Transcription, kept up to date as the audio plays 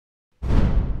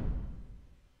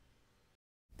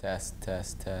Test,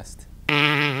 test, test.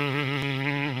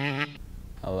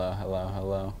 Hello, hello,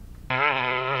 hello.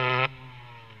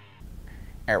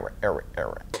 Error, error,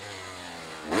 error.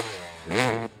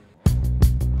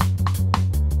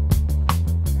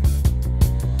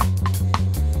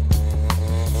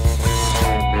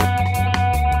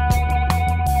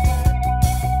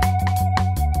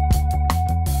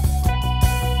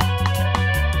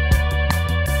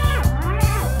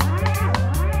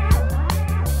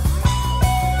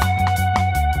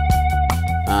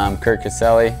 I'm Kurt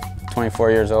Caselli,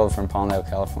 24 years old, from Palmdale,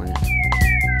 California.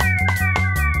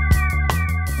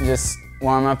 Just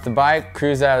warm up the bike,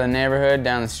 cruise out of the neighborhood,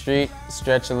 down the street,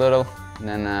 stretch a little, and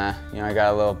then I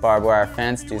got a little barbed wire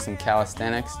fence, do some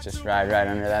calisthenics, just ride right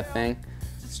under that thing,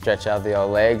 stretch out the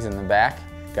old legs in the back.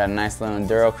 Got a nice little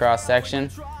enduro cross section,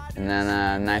 and then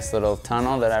a nice little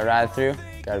tunnel that I ride through.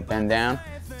 Got to bend down,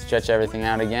 stretch everything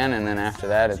out again, and then after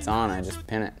that it's on. I just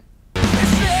pin it.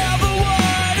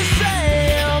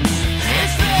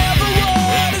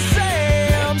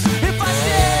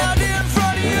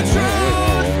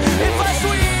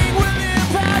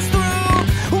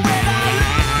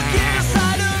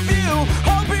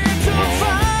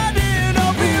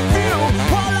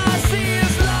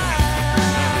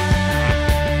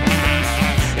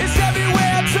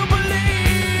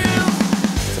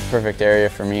 Perfect area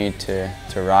for me to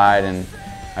ride, and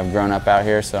I've grown up out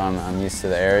here, so I'm used to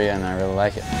the area and I really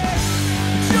like it.